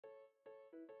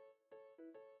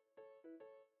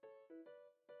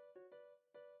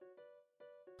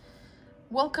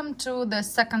Welcome to the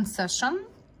second session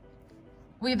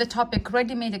with the topic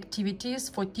Ready-made activities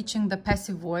for teaching the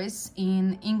passive voice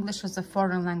in English as a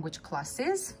foreign language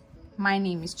classes. My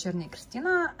name is Cherny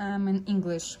Kristina. I'm an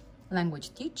English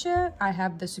language teacher. I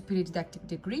have the superior didactic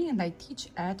degree and I teach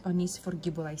at Onisfor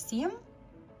Gibel Lyceum.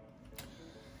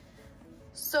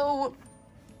 So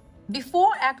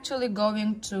before actually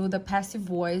going to the passive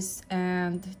voice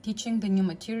and teaching the new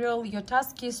material, your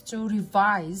task is to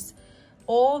revise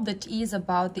all that is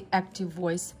about the active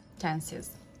voice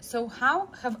tenses. So how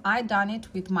have I done it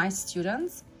with my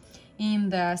students in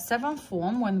the seventh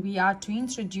form when we are to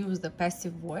introduce the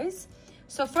passive voice?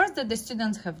 So first that the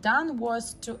students have done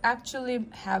was to actually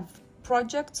have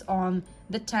projects on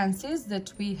the tenses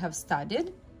that we have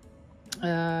studied.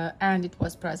 And it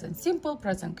was present simple,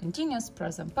 present continuous,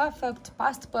 present perfect,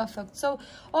 past perfect. So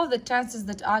all the tenses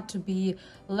that are to be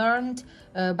learned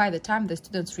by the time the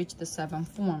students reach the seventh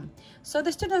form. So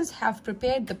the students have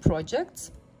prepared the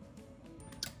projects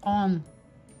on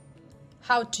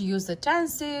how to use the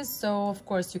tenses. So of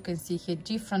course you can see here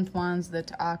different ones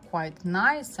that are quite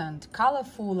nice and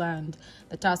colorful, and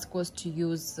the task was to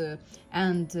use the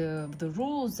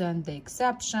rules and the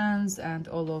exceptions and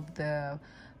all of the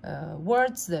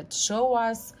words that show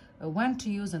us when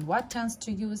to use and what tense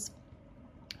to use.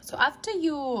 So after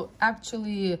you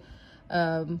actually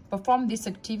perform this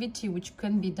activity, which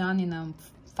can be done in a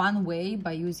fun way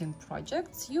by using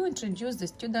projects, you introduce the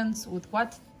students with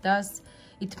what does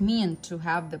it mean to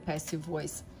have the passive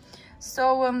voice.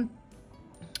 So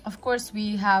of course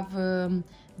we have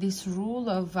this rule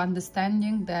of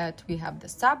understanding that we have the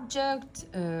subject,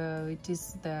 it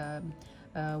is the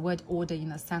word order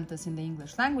in a sentence in the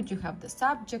English language. You have the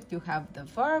subject, you have the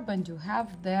verb, and you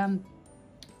have the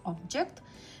object.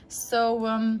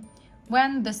 So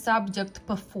when the subject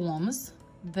performs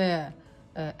the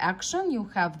action, you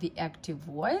have the active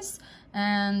voice,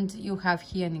 and you have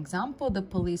here an example: the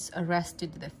police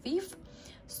arrested the thief.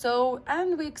 So,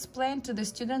 and we explain to the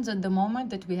students at the moment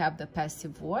that we have the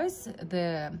passive voice,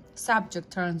 the subject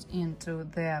turns into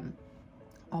the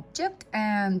object,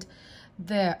 and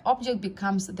the object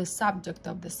becomes the subject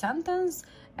of the sentence,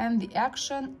 and the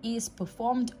action is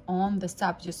performed on the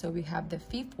subject. So we have the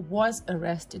thief was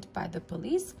arrested by the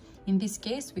police. In this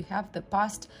case, we have the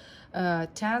past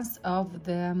tense of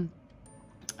the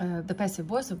passive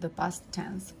voice of the past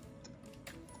tense.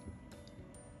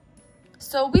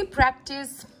 So we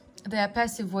practice the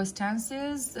passive voice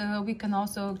tenses. We can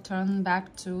also turn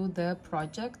back to the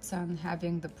projects and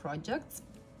having the projects,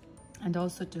 and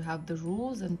also to have the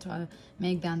rules and to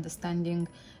make the understanding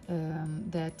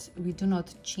that we do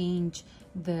not change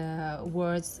the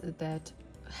words that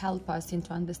help us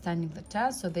into understanding the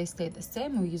tense, so they stay the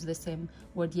same. We use the same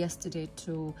word yesterday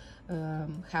to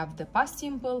have the past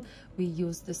simple. We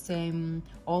use the same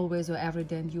always or every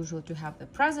day and usual to have the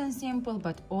present simple,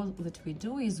 but all that we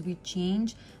do is we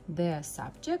change the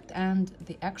subject and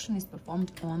the action is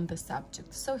performed on the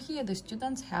subject. So here the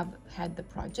students have had the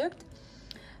project,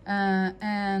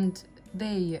 and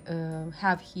they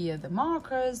have here the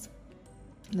markers,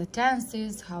 the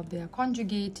tenses, how they are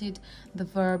conjugated, the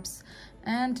verbs,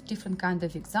 and different kind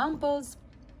of examples.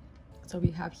 So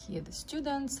we have here the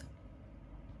students,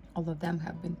 all of them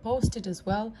have been posted as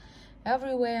well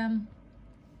everywhere.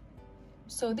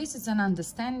 So this is an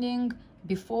understanding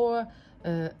before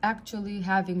actually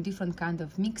having different kind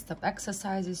of mixed up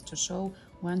exercises to show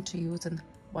when to use and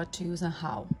what to use and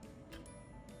how.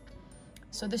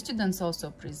 So the students also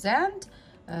present,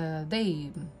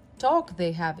 they talk,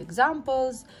 they have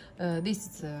examples. This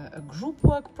is a group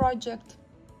work project.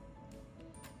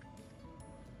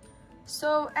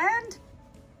 So, and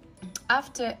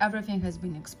after everything has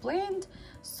been explained,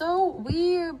 so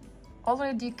we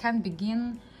already can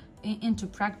begin into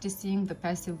practicing the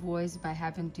passive voice by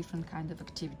having different kind of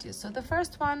activities. So the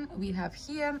first one we have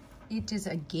here, it is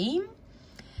a game,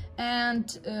 and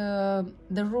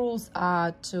the rules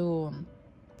are to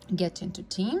get into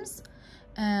teams,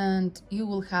 and you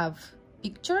will have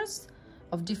pictures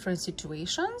of different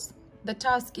situations. The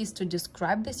task is to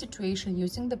describe the situation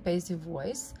using the passive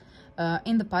voice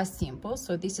in the past simple.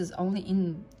 So this is only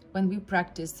in when we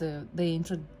practice the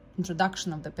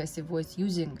introduction of the passive voice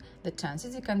using the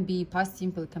tenses. It can be past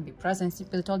simple, it can be present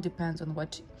simple, it all depends on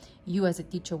what you as a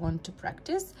teacher want to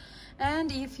practice.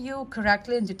 And if you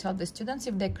correctly, and you tell the students,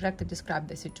 if they correctly describe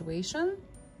the situation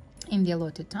in the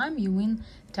allotted time, you win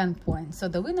 10 points. So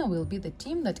the winner will be the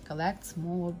team that collects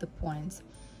more of the points.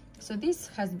 So this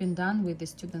has been done with the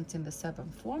students in the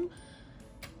seventh form.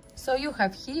 So you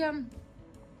have here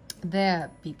the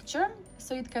picture.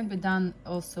 So it can be done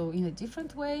also in a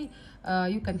different way.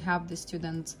 You can have the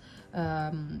students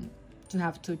to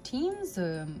have two teams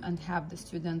and have the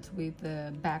student with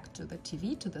the back to the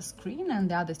TV, to the screen, and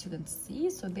the other students see,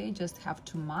 so they just have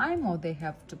to mime or they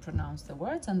have to pronounce the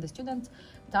words, and the student's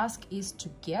task is to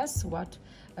guess what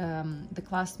the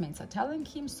classmates are telling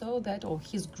him, so that, or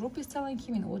his group is telling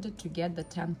him, in order to get the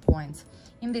 10 points.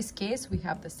 In this case, we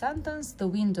have the sentence, the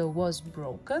window was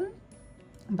broken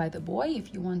by the boy.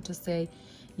 If you want to say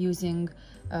using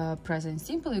present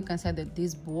simple, you can say that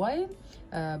this boy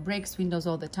breaks windows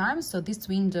all the time, so this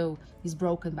window is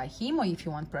broken by him, or if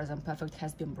you want present perfect,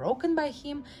 has been broken by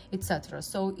him, etc.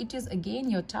 So it is again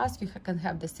your task. You can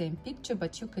have the same picture,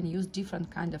 but you can use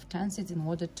different kind of tenses in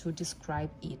order to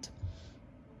describe it.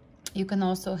 You can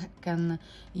also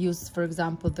use, for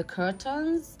example, the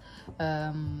curtains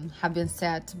have been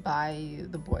set by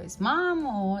the boy's mom,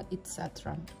 or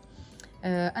etc.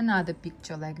 Another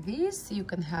picture like this, you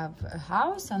can have a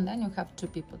house and then you have two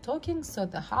people talking. So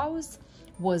the house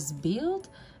was built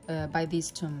by these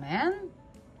two men,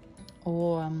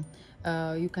 or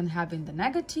you can have in the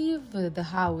negative, the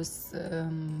house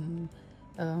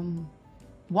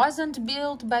wasn't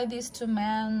built by these two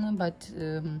men, but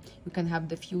you can have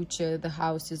the future, the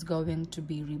house is going to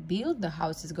be rebuilt, the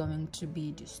house is going to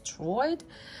be destroyed.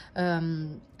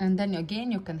 And then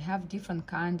again, you can have different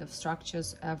kind of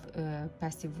structures of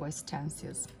passive voice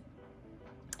tenses.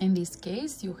 In this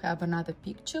case, you have another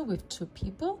picture with two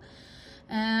people,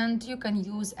 and you can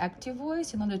use active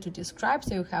voice in order to describe.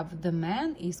 So you have the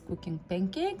man is cooking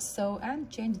pancakes, so, and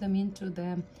change them into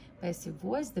the passive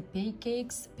voice. The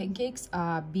pancakes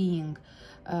are being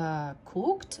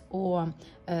cooked, or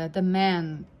the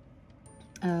man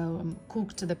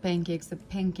cooked the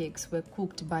pancakes were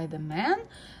cooked by the man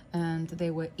and they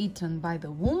were eaten by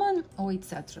the woman, or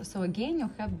etc. So again, you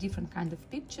have different kind of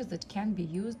pictures that can be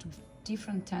used with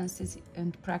different tenses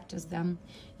and practice them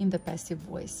in the passive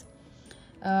voice.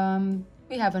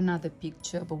 We have another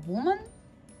picture of a woman,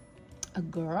 a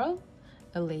girl,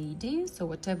 a lady, so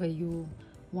whatever you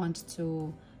want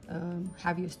to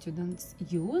have your students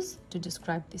use to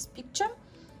describe this picture.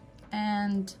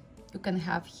 And you can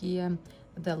have here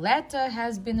the letter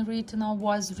has been written or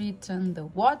was written, the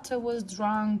water was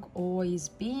drunk or is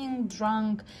being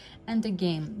drunk, and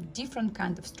again different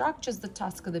kind of structures. The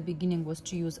task at the beginning was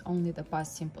to use only the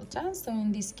past simple tense, so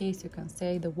in this case you can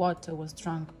say the water was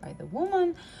drunk by the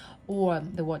woman, or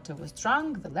the water was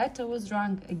drunk, the letter was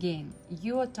drunk. Again,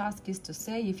 your task is to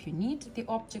say, if you need the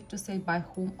object, to say by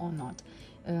whom or not.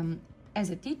 As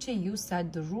a teacher, you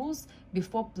set the rules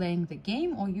before playing the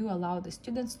game, or you allow the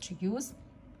students to use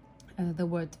the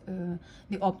word,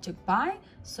 the object by,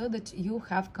 so that you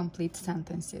have complete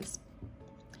sentences.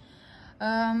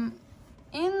 In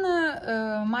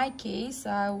my case,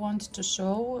 I want to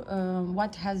show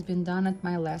what has been done at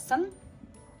my lesson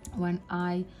when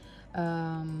I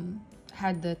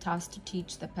had the task to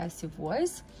teach the passive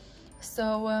voice.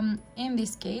 So in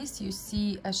this case, you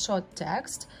see a short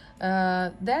text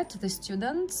that the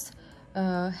students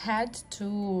had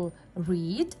to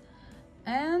read,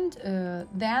 and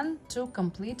then to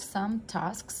complete some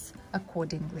tasks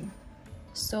accordingly.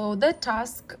 So the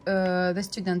task the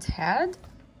students had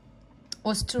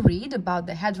was to read about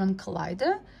the Hadron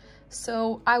Collider.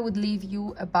 So I would leave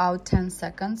you about 10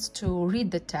 seconds to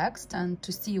read the text and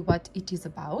to see what it is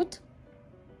about.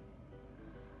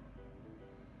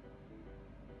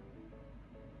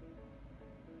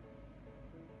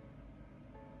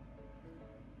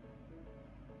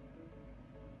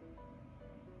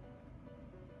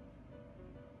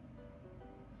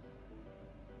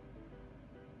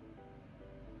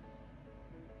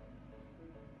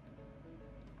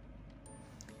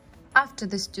 After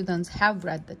the students have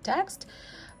read the text,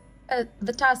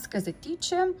 the task as a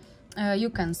teacher you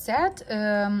can set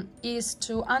is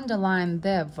to underline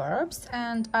the verbs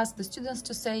and ask the students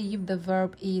to say if the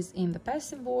verb is in the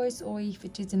passive voice or if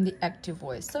it is in the active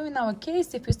voice. So in our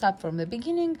case, if we start from the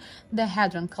beginning, the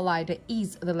Hadron Collider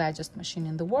is the largest machine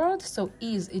in the world. So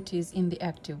it is in the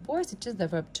active voice, it is the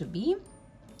verb to be.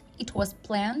 It was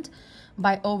planned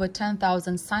by over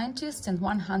 10,000 scientists in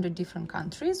 100 different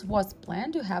countries. Was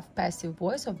planned. You have passive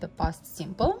voice of the past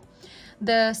simple.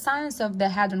 The science of the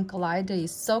Hadron Collider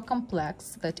is so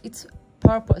complex that its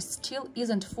purpose still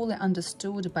isn't fully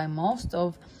understood by most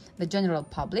of the general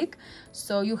public.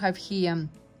 So you have here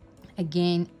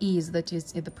again is, that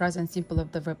is the present simple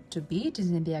of the verb to be. It is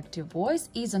in the active voice.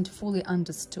 Isn't fully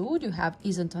understood. You have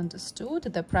isn't understood,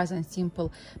 the present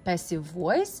simple passive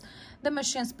voice. The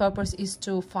machine's purpose is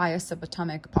to fire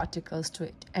subatomic particles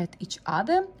at each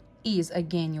other. Is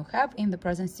again you have in the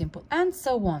present simple, and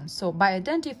so on. So by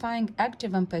identifying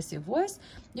active and passive voice,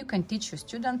 you can teach your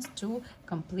students to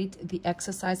complete the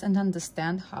exercise and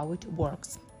understand how it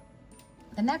works.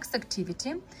 The next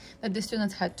activity that the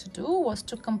students had to do was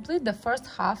to complete the first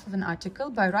half of an article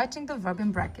by writing the verb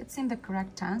in brackets in the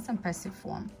correct tense and passive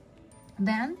form.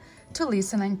 Then to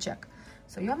listen and check.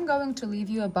 So I'm going to leave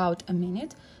you about a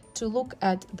minute to look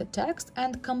at the text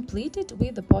and complete it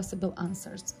with the possible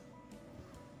answers.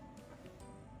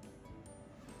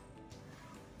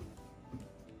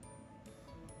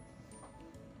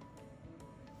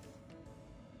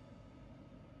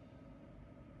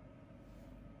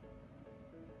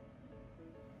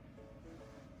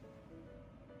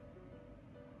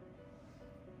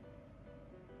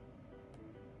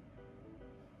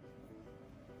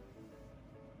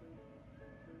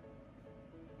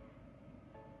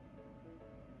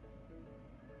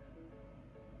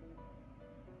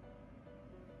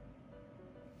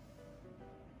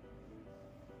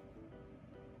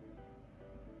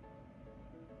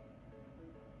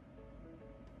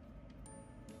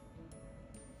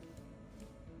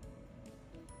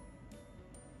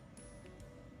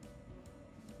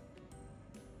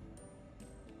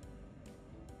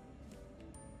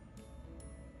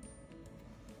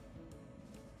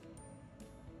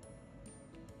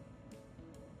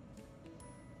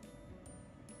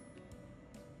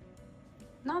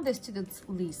 Now the students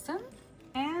listen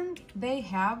and they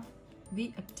have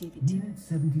the activity. Unit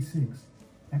 76,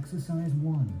 Exercise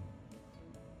 1.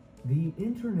 The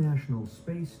International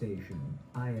Space Station,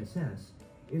 ISS,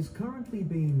 is currently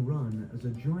being run as a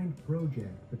joint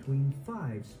project between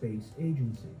 5 space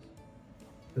agencies.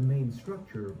 The main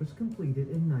structure was completed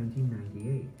in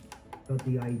 1998, but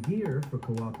the idea for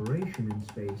cooperation in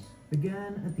space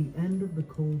began at the end of the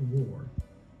Cold War.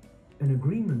 An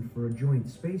agreement for a joint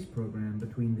space program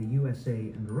between the USA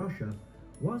and Russia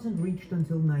wasn't reached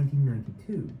until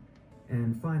 1992,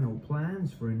 and final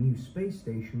plans for a new space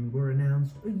station were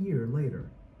announced a year later.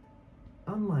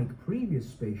 Unlike previous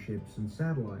spaceships and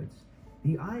satellites,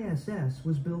 the ISS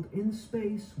was built in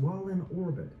space while in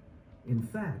orbit. In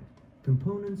fact,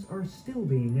 components are still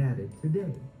being added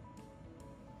today.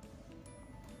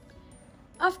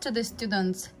 After the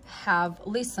students have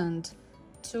listened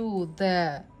to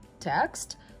the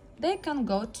text, they can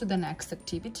go to the next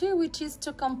activity, which is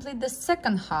to complete the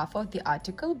second half of the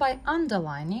article by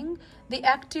underlining the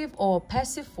active or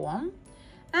passive form,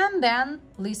 and then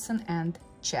listen and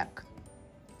check.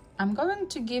 I'm going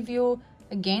to give you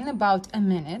again about a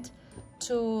minute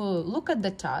to look at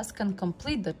the task and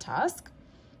complete the task,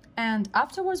 and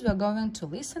afterwards we're going to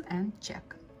listen and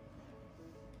check.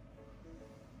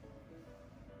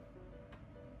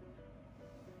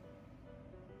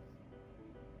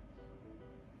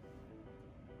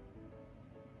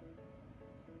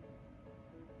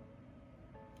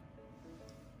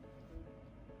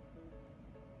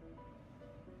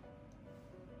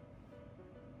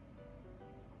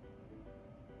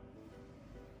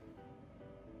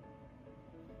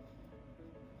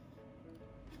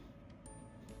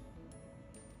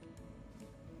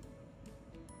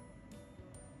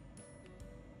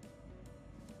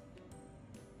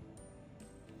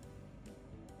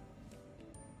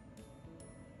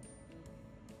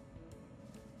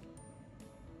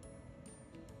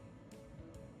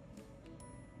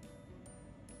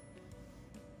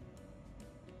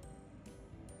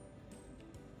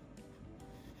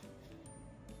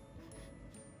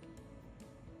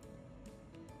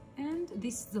 And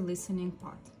this is the listening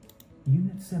part.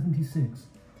 Unit 76,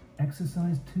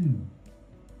 Exercise 2.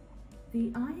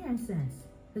 The ISS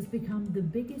has become the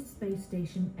biggest space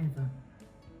station ever.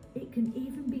 It can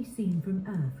even be seen from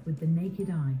Earth with the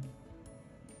naked eye.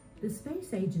 The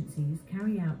space agencies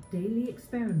carry out daily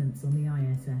experiments on the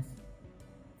ISS.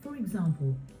 For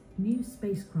example, new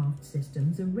spacecraft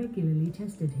systems are regularly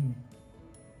tested here.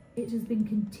 It has been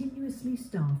continuously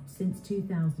staffed since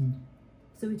 2000,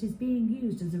 so it is being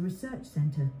used as a research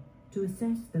centre to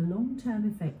assess the long-term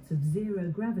effects of zero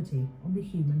gravity on the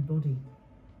human body.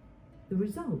 The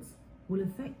results will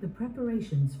affect the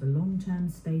preparations for long-term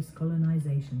space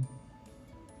colonization.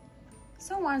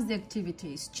 So once the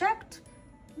activity is checked,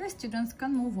 the students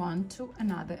can move on to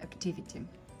another activity.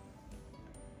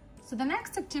 So the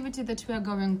next activity that we are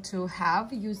going to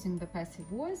have using the passive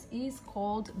voice is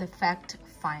called the Fact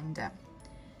Finder.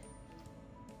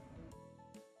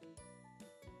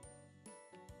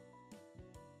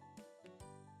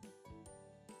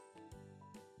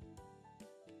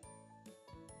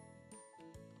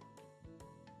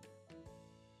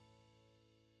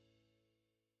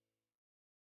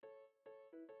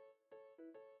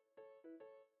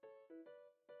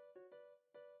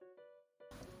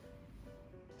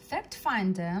 Fact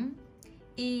Finder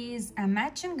is a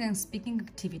matching and speaking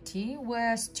activity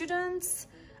where students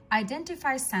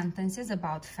identify sentences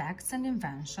about facts and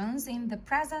inventions in the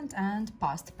present and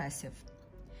past passive.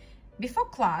 Before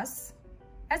class,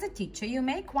 as a teacher, you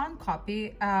make one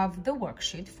copy of the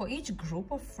worksheet for each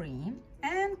group of 3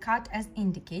 and cut as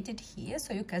indicated here,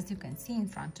 so as you can see in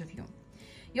front of you.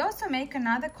 You also make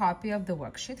another copy of the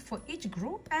worksheet for each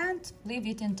group and leave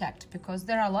it intact, because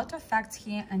there are a lot of facts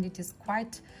here and it is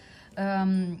quite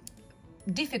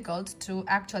difficult to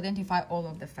actually identify all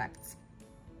of the facts.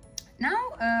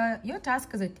 Now, your task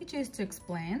as a teacher is to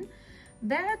explain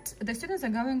that the students are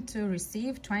going to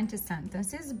receive 20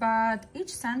 sentences, but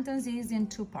each sentence is in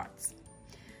 2 parts.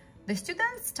 The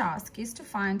student's task is to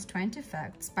find 20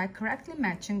 facts by correctly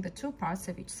matching the 2 parts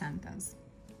of each sentence.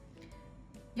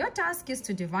 Your task is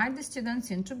to divide the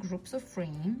students into groups of 3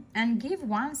 and give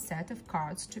one set of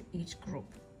cards to each group.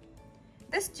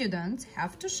 The students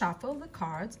have to shuffle the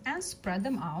cards and spread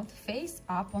them out face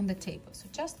up on the table. So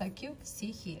just like you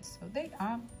see here. So they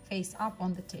are face up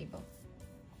on the table.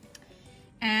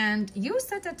 And you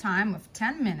set a time of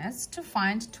 10 minutes to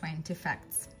find 20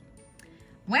 facts.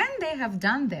 When they have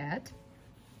done that,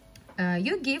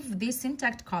 you give this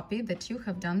intact copy that you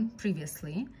have done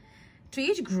previously to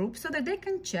each group so that they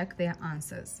can check their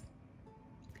answers.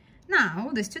 Now,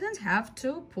 the students have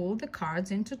to pull the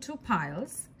cards into 2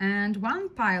 piles, and one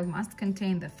pile must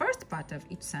contain the first part of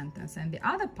each sentence and the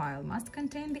other pile must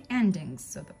contain the endings,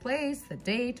 so the place, the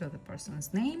date, or the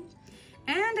person's name.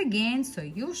 And again, so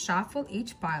you shuffle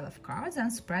each pile of cards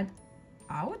and spread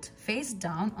out face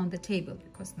down on the table,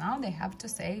 because now they have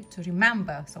to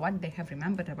remember, so what they have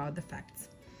remembered about the facts.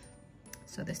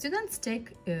 So the students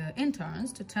take in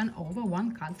turns to turn over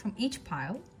one card from each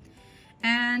pile.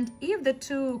 And if the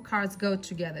 2 cards go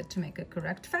together to make a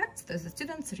correct fact, the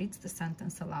student reads the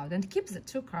sentence aloud and keeps the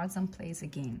 2 cards and plays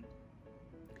again.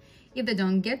 If they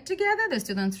don't get together, the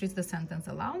student reads the sentence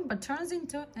aloud but turns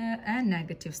into a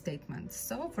negative statement.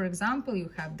 So, for example,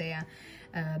 you have there,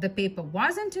 the paper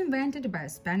wasn't invented by a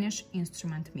Spanish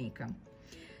instrument maker.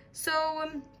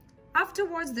 So,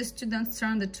 afterwards, the students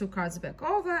turn the 2 cards back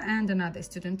over and another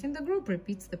student in the group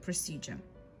repeats the procedure.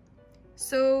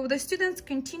 So the students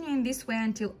continue in this way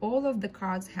until all of the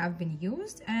cards have been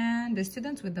used, and the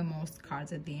student with the most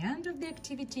cards at the end of the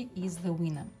activity is the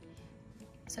winner.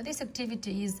 So this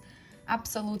activity is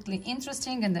absolutely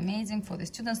interesting and amazing for the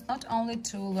students, not only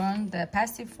to learn the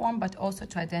passive form, but also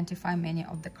to identify many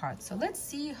of the cards. So let's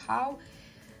see how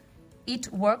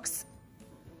it works.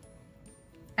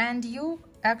 And you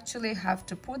actually have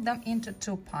to put them into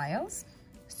 2 piles.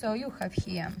 So you have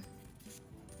here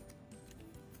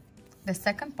the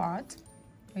second part,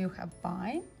 you have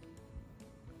by,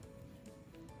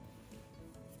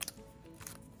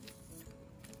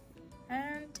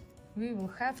 and we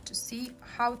will have to see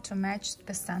how to match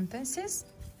the sentences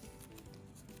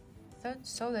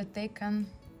so that they can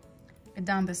be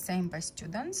done the same by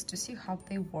students, to see how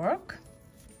they work.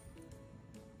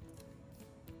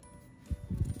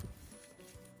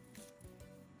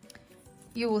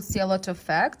 You will see a lot of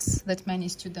facts that many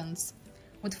students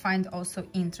would find also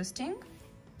interesting.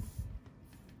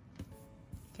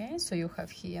 Okay, so you have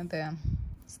here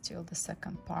still the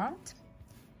second part.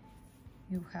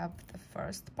 You have the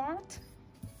first part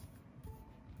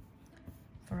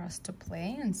for us to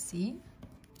play and see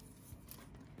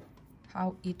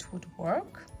how it would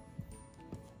work.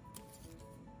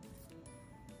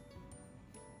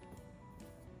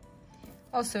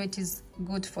 Also, it is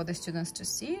good for the students to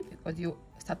see, because you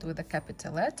start with a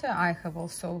capital letter. I have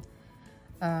also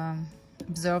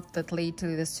observed that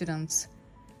lately the students,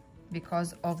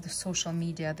 because of the social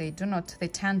media, they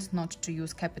tend not to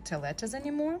use capital letters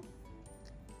anymore.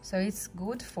 So it's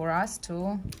good for us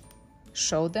to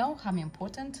show them how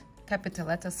important capital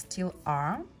letters still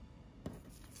are.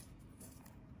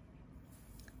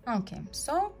 Okay,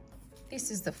 so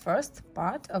this is the first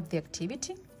part of the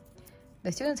activity.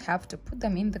 The students have to put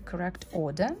them in the correct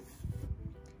order.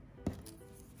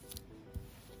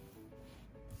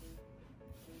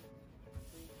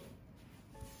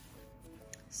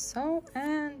 So,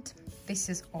 and this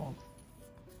is all.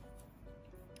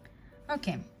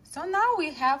 Okay, so now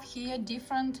we have here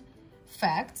different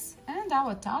facts, and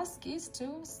our task is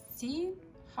to see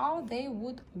how they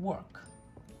would work.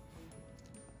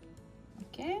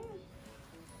 Okay,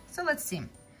 so let's see.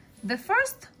 The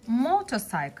first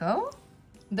motorcycle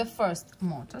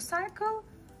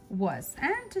was,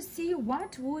 and to see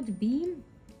what would be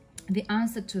the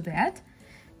answer to that.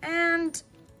 And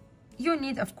you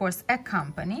need, of course, a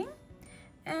company,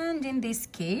 and in this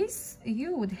case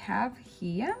you would have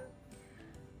here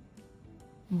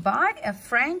by a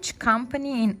French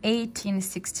company in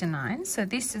 1869. So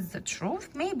this is the truth.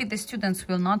 Maybe the students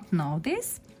will not know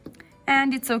this.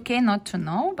 And it's okay not to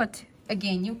know, but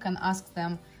again, you can ask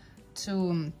them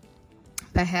to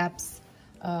perhaps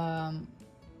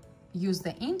use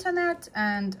the internet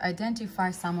and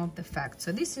identify some of the facts.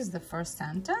 So this is the first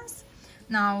sentence.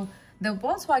 Now, the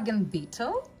Volkswagen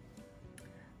Beetle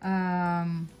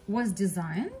was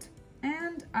designed,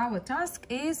 and our task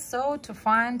is to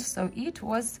find, so it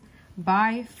was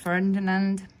by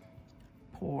Ferdinand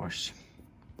Porsche,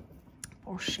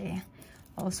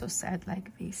 also said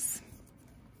like this.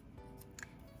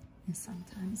 And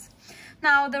sometimes.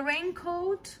 Now, the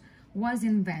raincoat was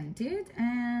invented,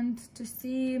 and to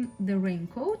see the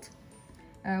raincoat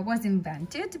was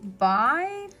invented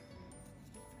by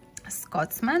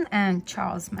Scotsman and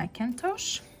Charles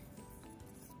McIntosh.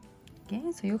 Okay,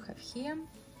 so you have here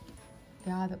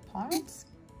the other parts.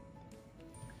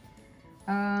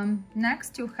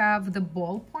 Next, you have the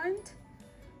ballpoint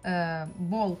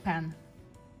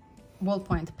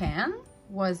pen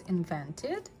was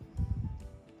invented,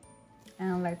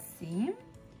 and let's see.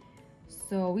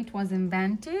 So it was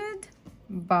invented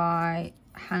by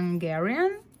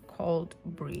Hungarian called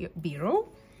Biro.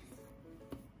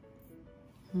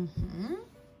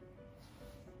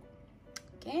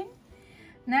 Okay.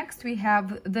 Next we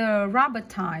have the rubber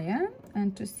tire,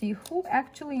 and to see who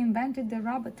actually invented the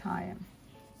rubber tire,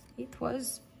 it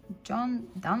was John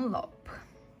Dunlop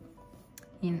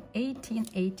in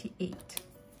 1888.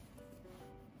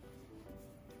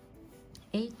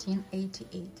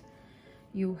 1888.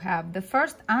 You have the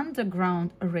first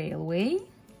underground railway,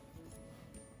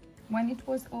 when it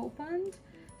was opened.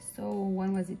 So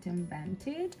when was it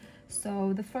invented?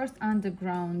 So the first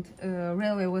underground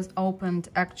railway was opened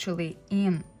actually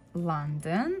in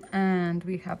London, and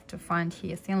we have to find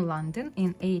here in London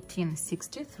in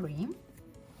 1863.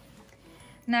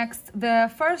 Next, the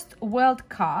first World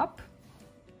Cup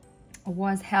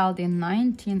was held in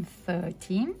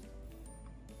 1930.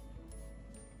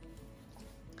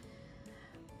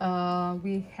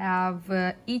 We have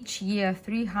each year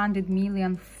 300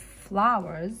 million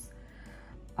flowers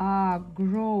are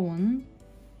grown,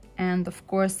 and of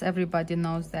course everybody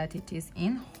knows that it is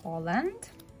in Holland.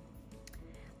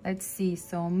 Let's see,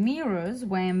 so mirrors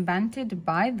were invented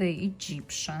by the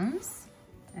Egyptians,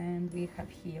 and we have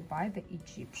here by the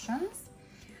Egyptians.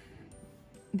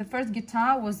 The first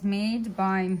guitar was made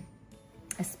by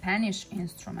a Spanish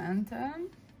instrument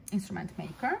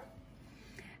maker.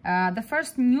 The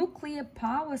first nuclear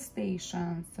power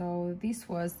station, so this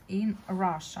was in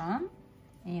Russia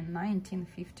in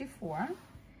 1954.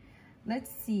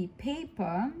 Let's see,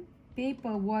 paper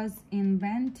was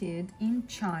invented in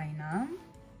China.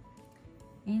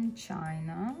 Okay,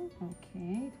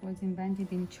 it was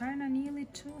invented in China nearly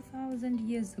 2,000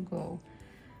 years ago.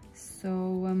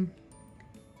 So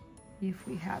if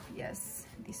we have, yes,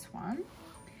 this one.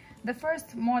 The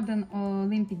first modern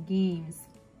Olympic Games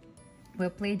were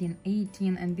played in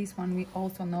 18, and this one we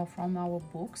also know from our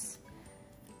books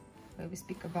where we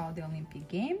speak about the Olympic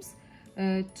Games.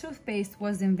 Toothpaste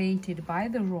was invented by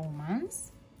the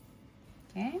Romans.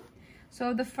 Okay,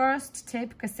 so the first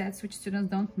tape cassettes, which students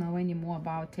don't know anymore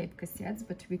about tape cassettes,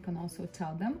 but we can also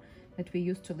tell them that we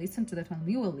used to listen to that when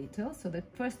we were little. So the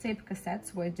first tape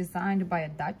cassettes were designed by a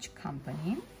Dutch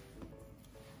company.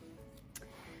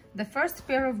 The first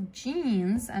pair of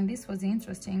jeans, and this was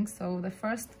interesting, so the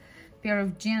first pair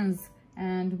of jeans,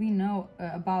 and we know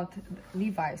about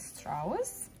Levi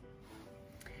Strauss.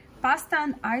 Pasta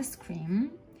and ice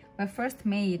cream were first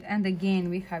made, and again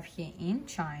we have here in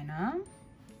China.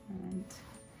 And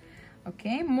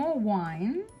okay, more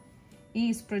wine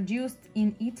is produced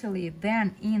in Italy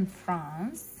than in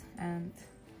France, and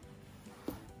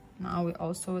now we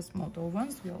also, as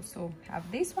Moldovans, we also have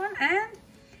this one. And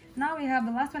now we have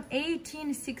the last one.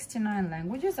 1869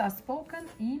 languages are spoken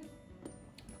in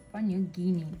Papua New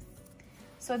Guinea.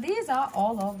 So these are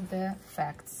all of the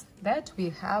facts that we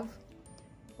have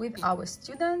with our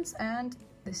students, and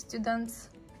the students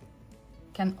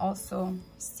can also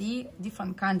see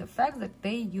different kind of facts that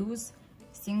they use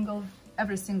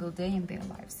every single day in their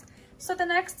lives. So the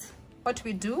next, what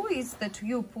we do is that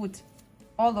you put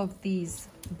all of these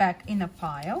back in a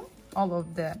pile, all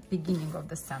of the beginning of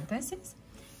the sentences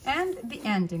and the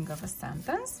ending of a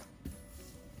sentence,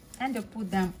 and you put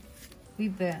them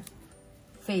with the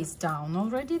face down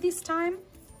already this time,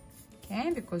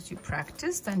 okay, because you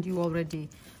practiced and you already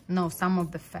know some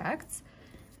of the facts.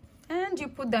 And you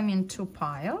put them in two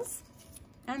piles,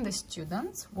 and the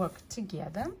students work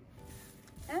together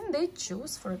and they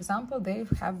choose. For example, they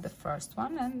have the first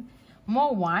one, and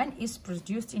more wine is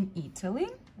produced in Italy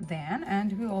than,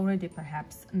 and we already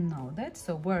perhaps know that,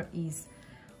 so where is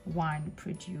wine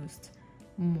produced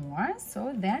more?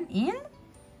 So then in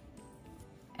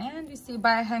and we see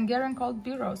by a Hungarian called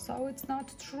Biro. So it's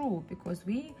not true, because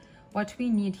what we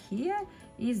need here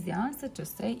is the answer to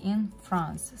say in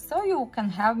France. So you can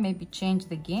have maybe change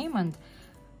the game and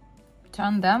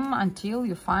turn them until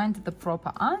you find the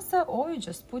proper answer, or you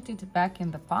just put it back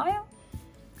in the pile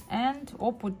and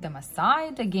or put them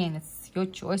aside. Again, it's your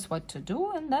choice what to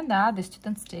do. And then the other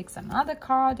students takes another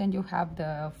card, and you have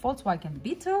the Volkswagen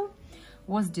Beetle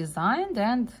was designed,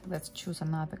 and let's choose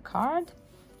another card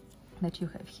that you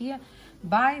have here,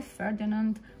 by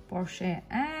Ferdinand Porsche.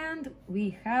 And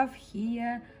we have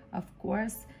here, of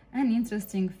course, an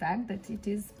interesting fact that it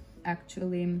is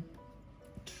actually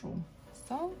true.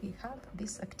 So we have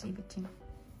this activity.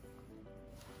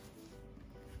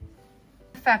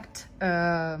 Fact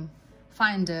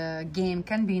finder game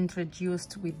can be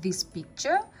introduced with this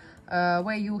picture,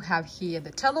 where you have here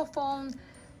the telephone,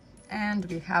 and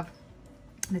we have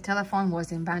the telephone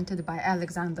was invented by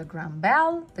Alexander Graham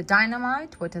Bell, the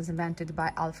dynamite was invented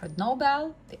by Alfred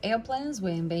Nobel, the airplanes were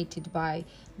invented by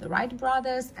the Wright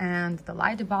brothers, and the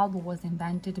light bulb was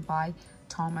invented by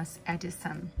Thomas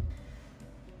Edison.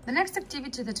 The next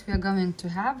activity that we are going to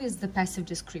have is the passive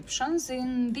descriptions.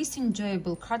 In this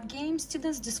enjoyable card game,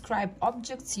 students describe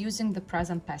objects using the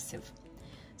present passive.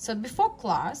 So before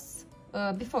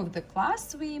the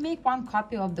class, we make one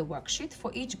copy of the worksheet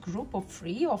for each group of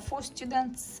 3 or 4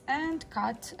 students and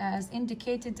cut as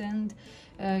indicated, and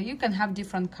you can have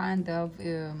different kind of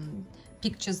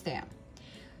pictures there.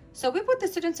 So we put the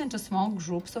students into small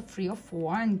groups of 3 or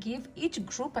 4 and give each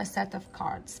group a set of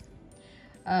cards.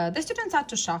 The students are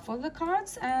to shuffle the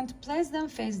cards and place them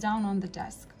face down on the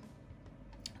desk.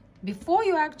 Before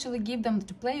you actually give them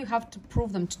to play, you have to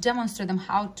prove them, to demonstrate them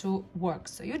how to work.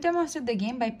 So you demonstrate the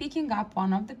game by picking up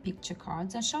one of the picture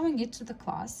cards and showing it to the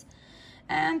class,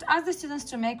 and ask the students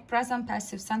to make present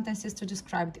passive sentences to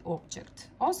describe the object.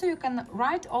 Also, you can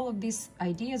write all of these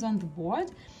ideas on the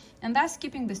board, and thus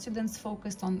keeping the students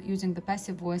focused on using the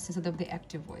passive voice instead of the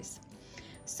active voice.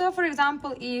 So, for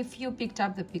example, if you picked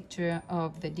up the picture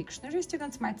of the dictionary,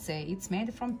 students might say it's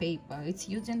made from paper, it's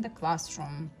used in the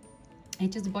classroom,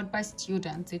 it is bought by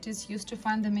students, it is used to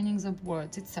find the meanings of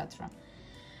words, etc.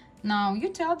 Now, you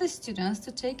tell the students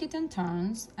to take it in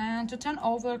turns and to turn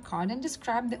over a card and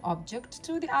describe the object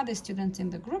to the other students in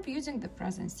the group using the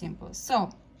present simple. So,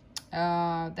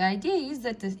 the idea is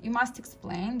that you must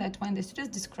explain that when the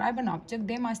students describe an object,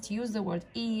 they must use the word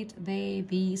it, they,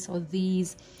 these, or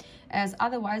these, as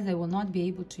otherwise they will not be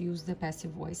able to use the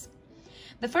passive voice.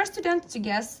 The first student to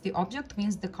guess the object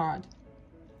wins the card.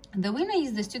 The winner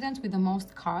is the student with the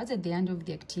most cards at the end of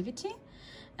the activity,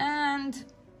 and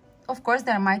of course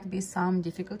there might be some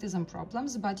difficulties and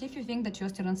problems, but if you think that your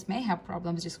students may have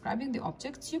problems describing the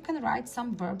objects, you can write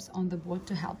some verbs on the board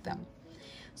to help them.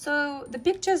 So the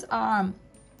pictures are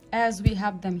as we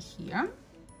have them here.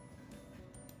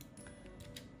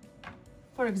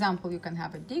 For example, you can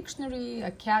have a dictionary,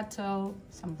 a kettle,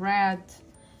 some bread,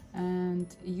 and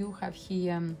you have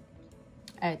here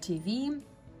a TV.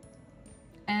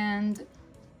 And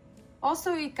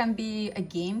also it can be a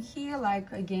game here, like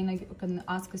again you can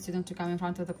ask a student to come in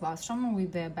front of the classroom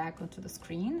with their back onto the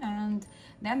screen, and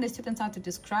then the students are to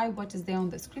describe what is there on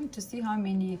the screen to see how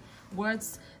many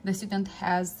words the student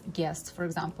has guessed. For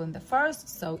example, in the first,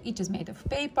 so it is made of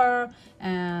paper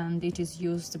and it is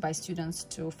used by students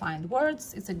to find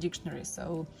words. It's a dictionary,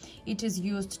 so it is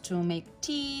used to make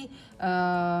tea.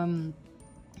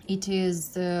 It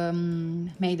is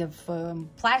made of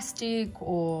plastic,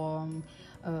 or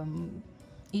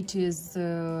it is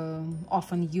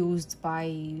often used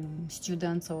by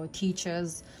students or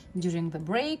teachers during the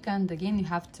break. And again, you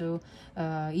have to,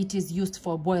 it is used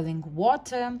for boiling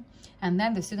water. And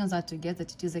then the students are to guess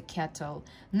that it is a kettle.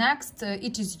 Next,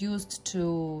 it is used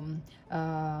to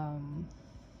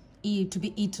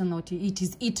be eaten, or it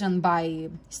is eaten by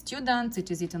students,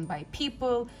 it is eaten by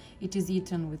people, it is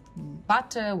eaten with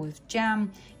butter, with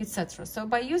jam, etc. So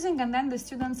by using, and then the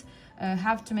students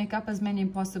have to make up as many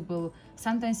possible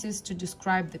sentences to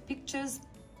describe the pictures.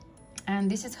 And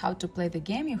this is how to play the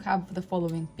game. You have the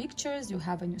following pictures. You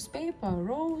have a newspaper, a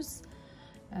rose,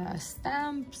 a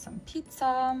stamp, some pizza,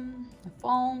 a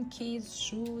phone, keys,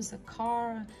 shoes, a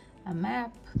car, a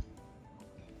map.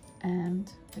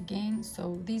 And again,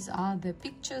 so these are the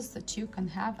pictures that you can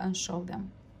have and show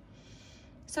them.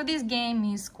 So this game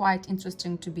is quite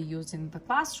interesting to be used in the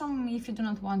classroom. If you do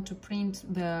not want to print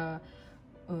the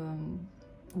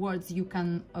words, you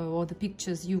can, or the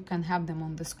pictures, you can have them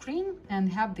on the screen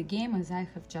and have the game as I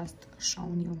have just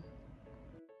shown you.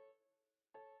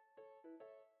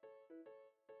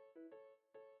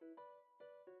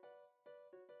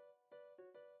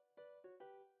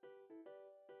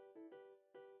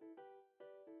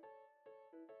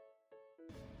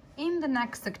 In the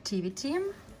next activity,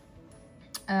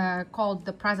 called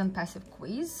the present passive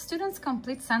quiz, students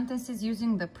complete sentences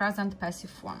using the present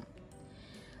passive form.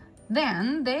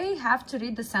 Then they have to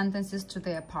read the sentences to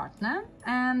their partner,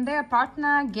 and their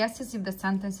partner guesses if the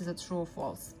sentences are true or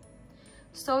false.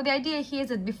 So the idea here is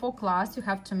that before class you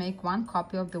have to make one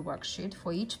copy of the worksheet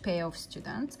for each pair of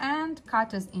students and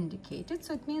cut as indicated,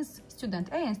 so it means student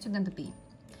A and student B.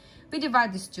 We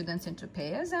divide the students into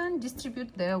pairs and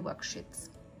distribute their worksheets.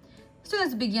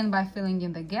 Students begin by filling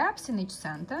in the gaps in each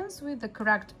sentence with the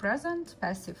correct present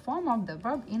passive form of the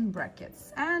verb in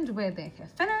brackets. And where they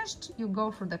have finished, you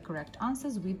go through the correct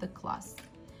answers with the class.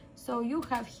 So you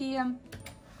have here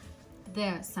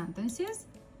their sentences,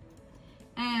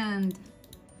 and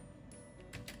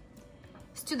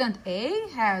student A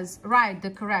has write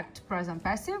the correct present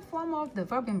passive form of the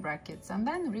verb in brackets and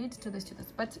then read to the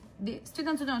students. But the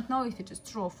students don't know if it is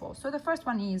true or false. So the first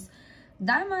one is: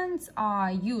 diamonds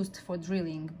are used for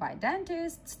drilling by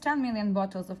dentists. 10 million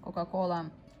bottles of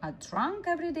Coca-Cola are drunk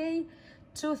every day.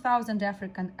 2,000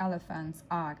 African elephants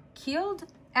are killed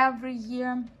every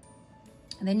year.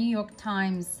 The New York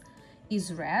Times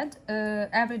is read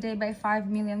every day by 5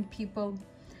 million people.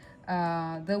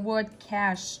 The word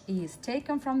cash is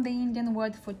taken from the Indian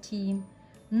word for tea.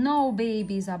 No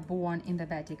babies are born in the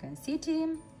Vatican City.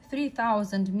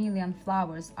 3,000 million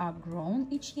flowers are grown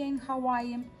each year in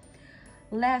Hawaii.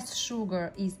 Less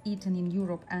sugar is eaten in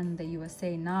Europe and the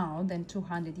USA now than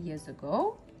 200 years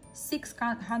ago.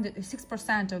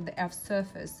 6% of the Earth's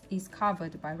surface is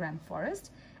covered by rainforest.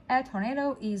 A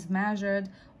tornado is measured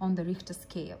on the Richter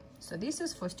scale. So this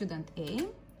is for student A.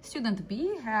 Student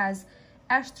B has: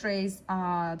 ashtrays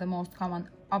are the most common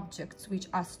objects which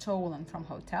are stolen from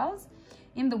hotels.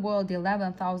 In the world,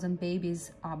 11,000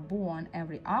 babies are born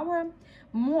every hour.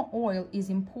 More oil is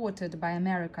imported by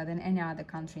America than any other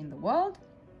country in the world.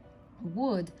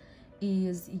 Wood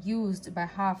is used by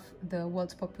half the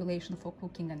world's population for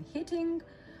cooking and heating.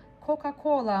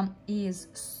 Coca-Cola is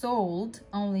sold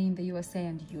only in the USA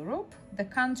and Europe. The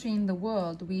country in the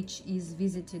world which is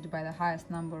visited by the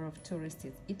highest number of tourists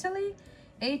is Italy.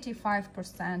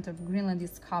 85% of Greenland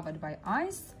is covered by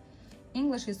ice.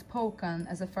 English is spoken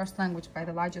as a first language by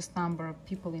the largest number of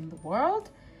people in the world.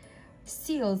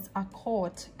 Seals are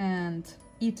caught and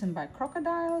eaten by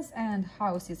crocodiles, and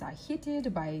houses are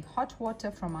heated by hot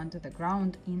water from under the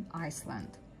ground in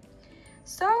Iceland.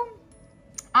 So,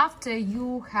 after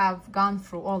you have gone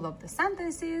through all of the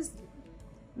sentences,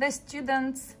 the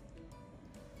student's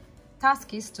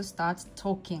task is to start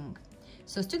talking.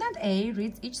 So student A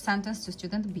reads each sentence to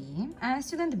student B, and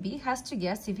student B has to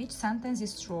guess if each sentence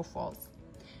is true or false.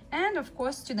 And of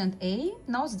course, student A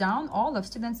notes down all of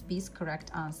student B's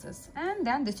correct answers, and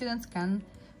then the students can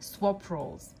swap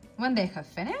roles. When they have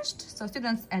finished, so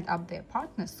students add up their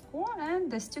partner's score, and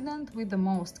the student with the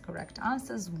most correct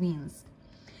answers wins.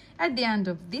 At the end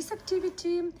of this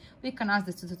activity, we can ask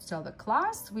the students to tell the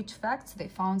class which facts they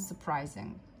found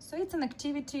surprising. So it's an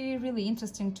activity really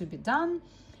interesting to be done.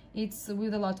 It's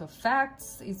with a lot of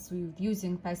facts, it's with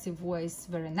using passive voice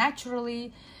very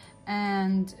naturally,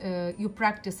 and you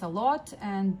practice a lot,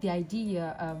 and the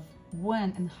idea of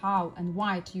when and how and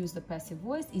why to use the passive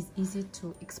voice is easy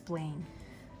to explain.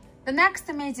 The next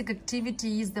amazing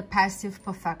activity is the passive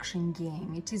perfection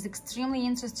game. It is extremely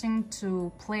interesting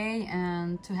to play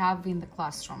and to have in the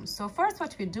classroom. So first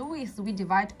what we do is we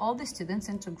divide all the students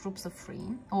into groups of 3,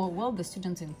 or well, the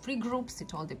students in 3 groups.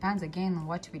 It all depends again on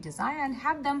what we desire, and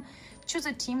have them choose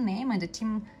a team name and a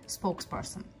team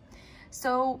spokesperson.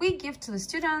 So we give to the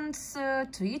students,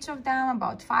 to each of them,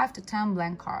 about 5 to 10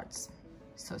 blank cards.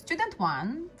 So student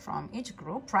 1 from each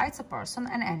group writes a person,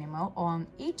 an animal on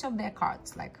each of their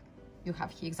cards. Like you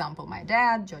have here example, my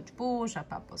dad, George Bush, a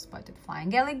purple spotted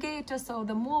flying alligator. So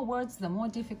the more words, the more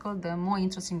difficult, the more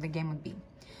interesting the game would be.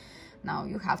 Now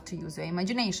you have to use your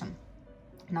imagination.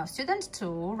 Now student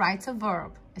 2 writes a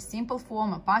verb, a simple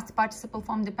form, a past participle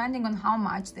form, depending on how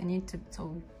much they need to.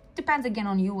 So depends again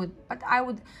on you, but I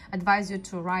would advise you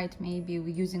to write maybe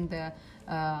using the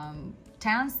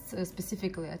tense,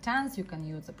 specifically a tense. You can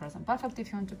use the present perfect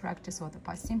if you want to practice, or the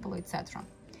past simple, etc.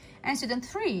 And student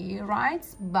 3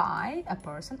 writes by a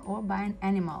person or by an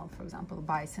animal. For example,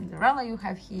 by Cinderella you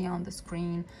have here on the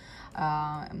screen.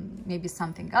 Maybe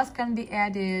something else can be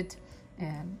added,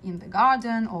 in the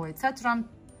garden, or etc.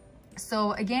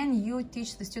 So again, you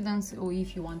teach the students, or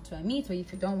if you want to omit, or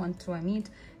if you don't want to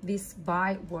omit, this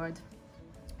by word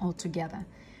altogether.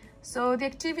 So the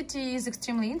activity is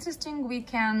extremely interesting. We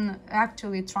can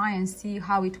actually try and see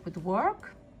how it would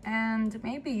work, and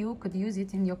maybe you could use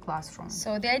it in your classroom.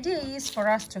 So the idea is for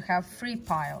us to have 3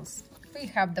 piles. We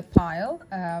have the pile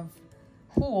of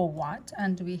who or what,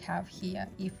 and we have here,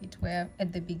 if it were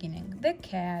at the beginning, the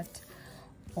cat,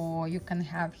 or you can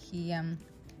have here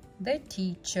the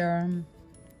teacher,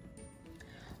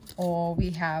 or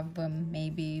we have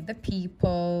maybe the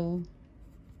people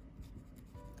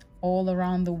all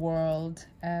around the world,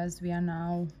 as we are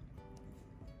now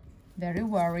very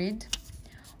worried.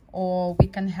 Or we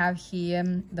can have here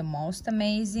the most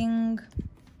amazing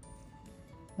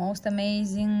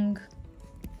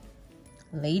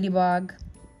ladybug.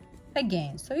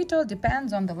 Again, so it all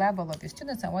depends on the level of your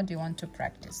students and what you want to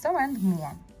practice. So, and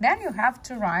more. Then you have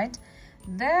to write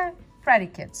the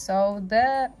predicate, so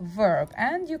the verb,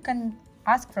 and you can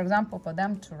ask, for example, for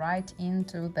them to write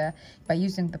into the, by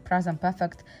using the present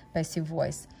perfect passive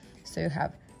voice. So you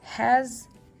have has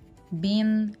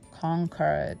been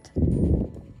conquered,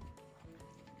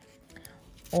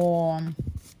 or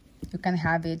you can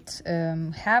have it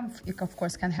you of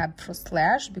course can have through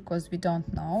slash, because we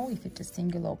don't know if it is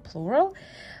singular or plural.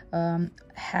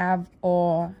 Have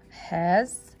or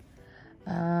has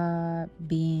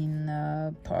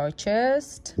been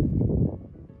purchased.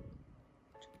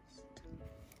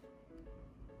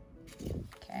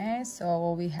 Okay,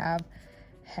 so we have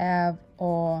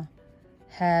or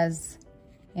has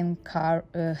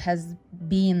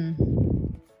been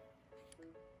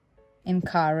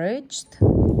encouraged.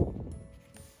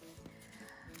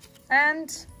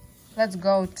 And let's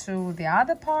go to the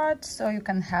other part. So you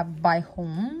can have by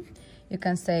whom. You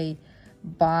can say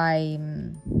by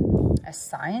a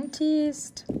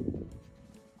scientist,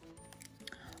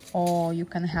 or you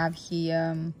can have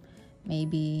here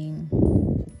maybe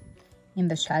in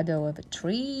the shadow of a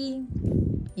tree,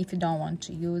 if you don't want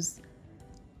to use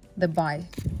the by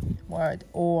word.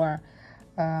 Or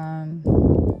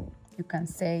you can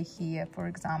say here, for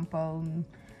example,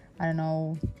 I don't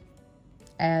know,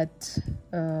 at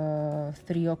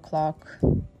 3 o'clock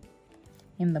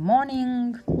in the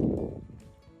morning.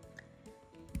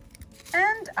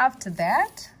 And after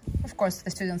that, of course,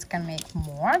 the students can make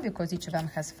more, because each of them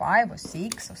has 5 or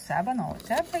 6 or 7 or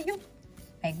whatever. You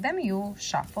make them, you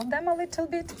shuffle them a little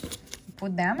bit,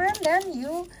 put them, and then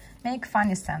you make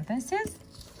funny sentences.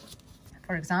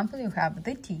 For example, you have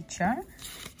the teacher,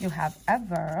 you have a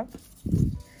verb.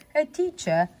 A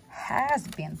teacher has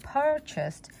been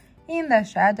purchased in the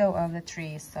shadow of the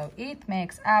tree. So it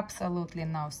makes absolutely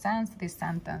no sense, this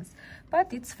sentence,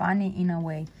 but it's funny in a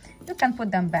way. You can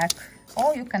put them back,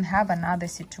 or you can have another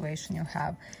situation. You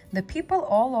have the people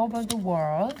all over the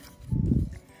world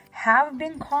have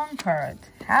been conquered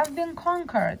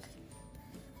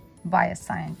by a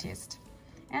scientist.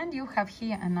 And you have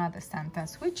here another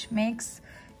sentence which makes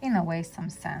in a way some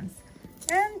sense.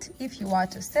 And if you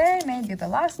want to say maybe the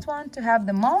last one, to have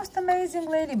the most amazing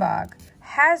ladybug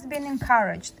has been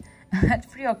encouraged at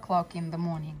 3 o'clock in the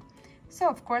morning. So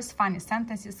of course funny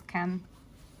sentences can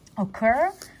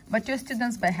occur, but your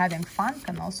students, by having fun,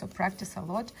 can also practice a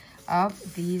lot of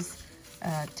these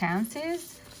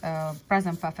tenses,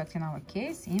 present perfect in our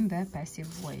case, in the passive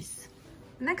voice.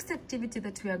 Next activity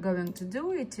that we are going to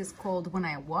do, it is called When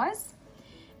I Was.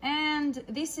 And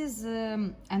this is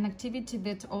an activity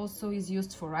that also is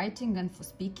used for writing and for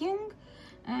speaking,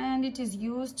 and it is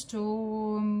used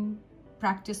to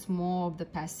practice more of the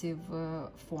passive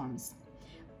forms,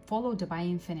 followed by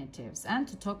infinitives, and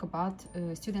to talk about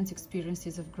students'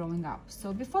 experiences of growing up.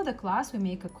 So before the class, we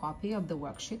make a copy of the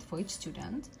worksheet for each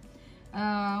student.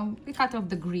 We cut off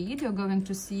the grid. You're going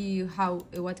to see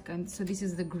so this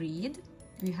is the grid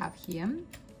we have here.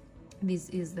 This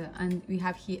is and we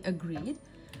have here a grid.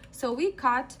 So we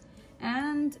cut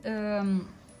and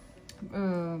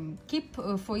keep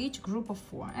for each group of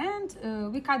 4,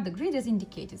 and we cut the grid as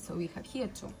indicated. So we have here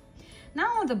 2.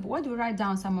 Now on the board we write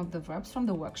down some of the verbs from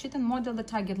the worksheet and model the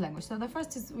target language. So the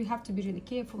first is we have to be really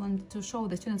careful and to show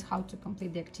the students how to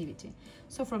complete the activity.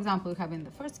 So for example, we have in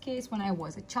the first case, when I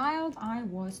was a child, I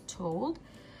was told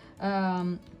to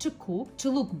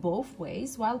look both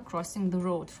ways while crossing the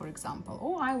road, for example.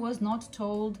 Or I was not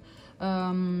told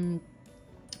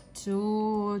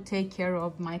to take care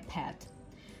of my pet.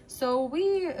 So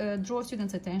we draw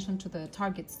students' attention to the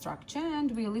target structure,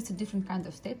 and we elicit different kinds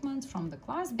of statements from the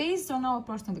class based on our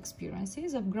personal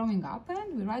experiences of growing up,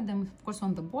 and we write them, of course,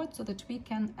 on the board so that we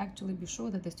can actually be sure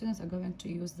that the students are going to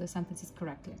use the sentences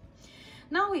correctly.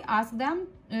 Now we ask them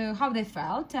how they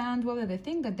felt and whether they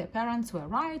think that their parents were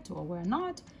right or were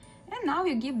not. And now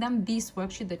you give them this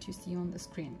worksheet that you see on the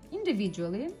screen.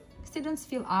 Individually, students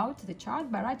fill out the chart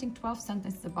by writing 12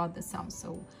 sentences about the sum.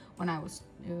 So when I was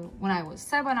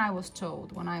 7, I was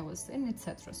told, when I was, and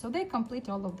etc. So they complete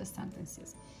all of the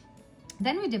sentences.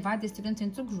 Then we divide the students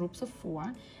into groups of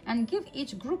 4 and give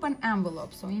each group an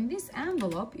envelope. So in this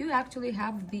envelope, you actually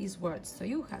have these words. So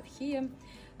you have here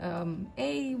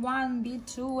A, 1, B,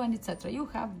 2, and etc. You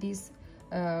have these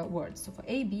words. So for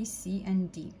A, B, C,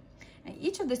 and D. And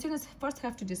each of the students first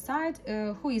have to decide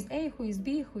who is A, who is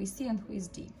B, who is C, and who is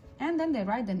D. And then they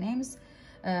write the names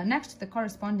next to the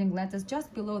corresponding letters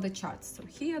just below the charts. So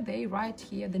here they write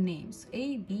here the names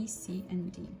A, B, C,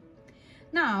 and D.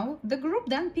 Now, the group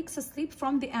then picks a slip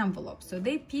from the envelope. So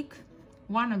they pick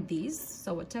one of these,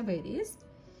 so whatever it is,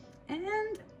 and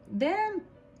then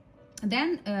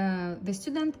the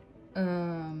student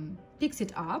picks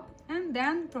it up, and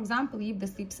then, for example, if the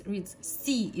slip reads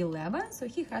C11, so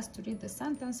he has to read the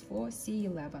sentence for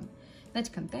C11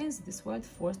 that contains this word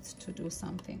forced to do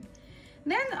something.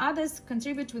 Then others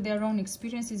contribute with their own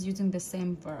experiences using the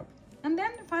same verb. And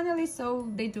then finally, so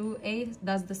they do, A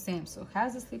does the same, so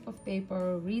has a slip of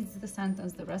paper, reads the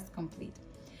sentence, the rest complete.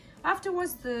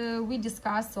 Afterwards, we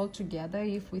discuss all together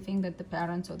if we think that the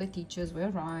parents or the teachers were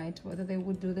right, whether they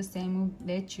would do the same with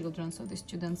their children, so the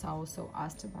students are also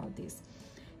asked about this.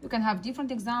 You can have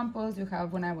different examples. You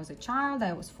have, when I was a child,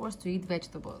 I was forced to eat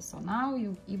vegetables. So now,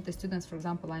 if the students, for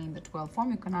example, are in the 12th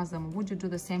form, you can ask them, would you do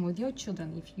the same with your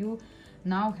children if you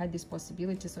now had this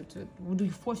possibility? So would you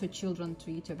force your children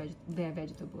to eat their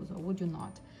vegetables, or would you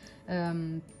not?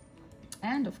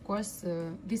 And of course,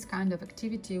 this kind of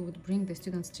activity would bring the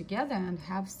students together and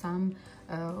have some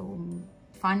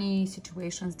funny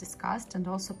situations discussed, and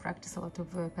also practice a lot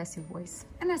of passive voice.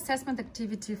 An assessment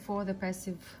activity for the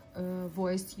passive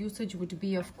voice usage would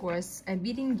be, of course, a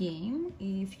bidding game.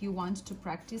 If you want to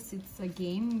practice, it's a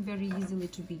game very easily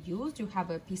to be used. You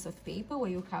have a piece of paper where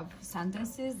you have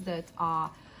sentences that are,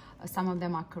 some of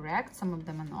them are correct, some of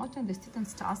them are not, and the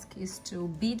student's task is to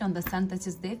bid on the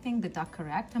sentences they think that are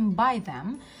correct and buy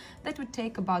them. That would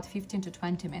take about 15 to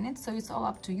 20 minutes, so it's all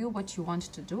up to you what you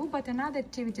want to do. But another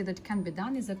activity that can be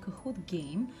done is a Kahoot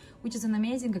game, which is an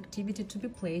amazing activity to be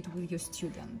played with your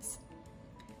students.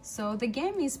 So the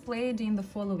game is played in the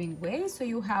following way. So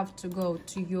you have to go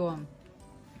to your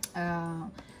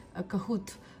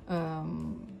Kahoot,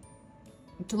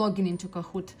 to log into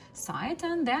Kahoot site,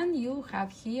 and then you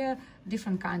have here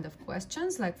different kind of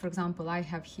questions. Like, for example, I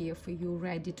have here for you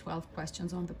ready 12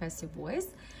 questions on the passive voice,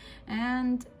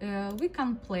 and we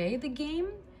can play the game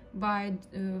by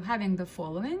having the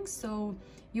following. So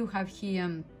you have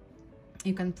here,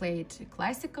 you can play it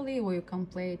classically, or you can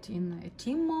play it in a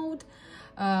team mode.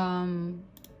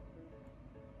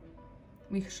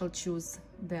 We shall choose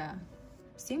the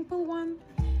simple one.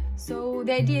 So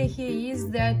the idea here is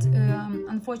that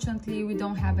unfortunately we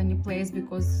don't have any place,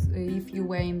 because if you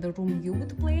were in the room you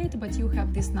would play it, but you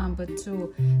have this number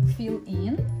to fill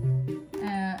in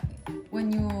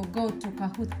when you go to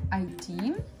Kahoot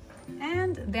iTeam,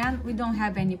 and then we don't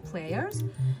have any players,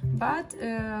 but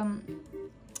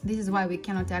this is why we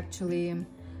cannot actually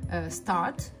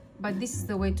start, but this is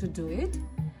the way to do it.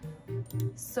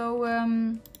 So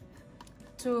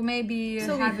to maybe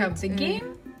so we have the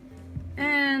game,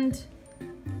 and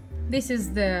this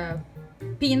is the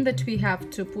pin that we have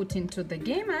to put into the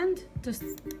game and to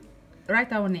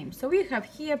write our name. So we have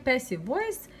here passive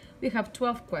voice. We have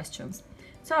 12 questions.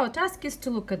 So our task is to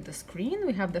look at the screen.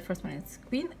 We have the first one, it's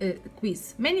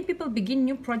quiz. Many people begin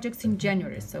new projects in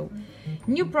January. So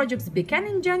new projects began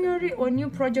in January, or new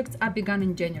projects are begun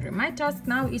in January. My task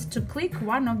now is to click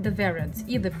one of the variants,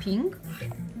 either pink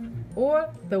or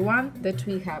the one that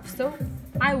we have. So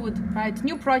I would write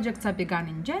new projects are begun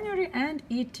in January, and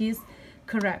it is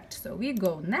correct. So we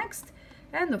go next,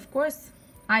 and of course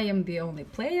I am the only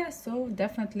player, so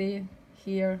definitely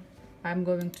here I'm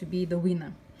going to be the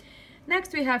winner.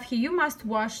 Next we have here, you must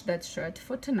wash that shirt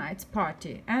for tonight's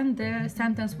party, and the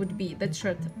sentence would be, that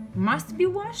shirt must be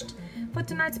washed for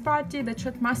tonight's party, that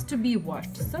shirt must to be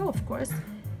washed. So of course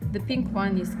the pink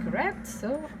one is correct,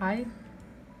 so I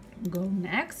go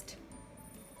next.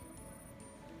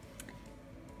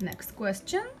 Next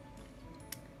question.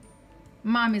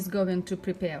 Mom is going to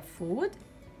prepare food,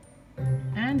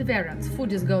 and variants,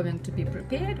 food is going to be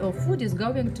prepared, or food is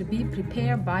going to be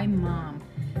prepared by mom.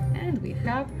 And we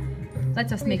have,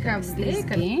 let us make this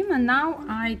game, and now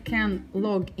I can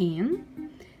log in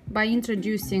by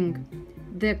introducing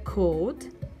the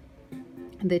code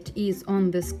that is on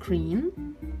the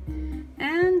screen,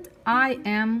 and I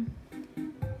am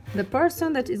the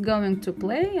person that is going to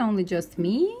play, only just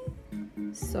me.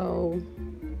 So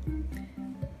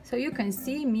you can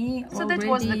see me already. So that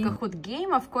was the Kahoot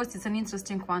game. Of course, it's an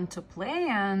interesting one to play,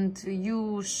 and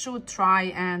you should try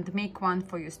and make one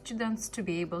for your students to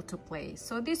be able to play.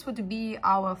 So this would be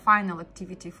our final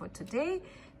activity for today.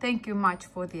 Thank you much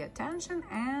for the attention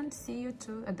and see you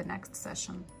too at the next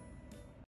session.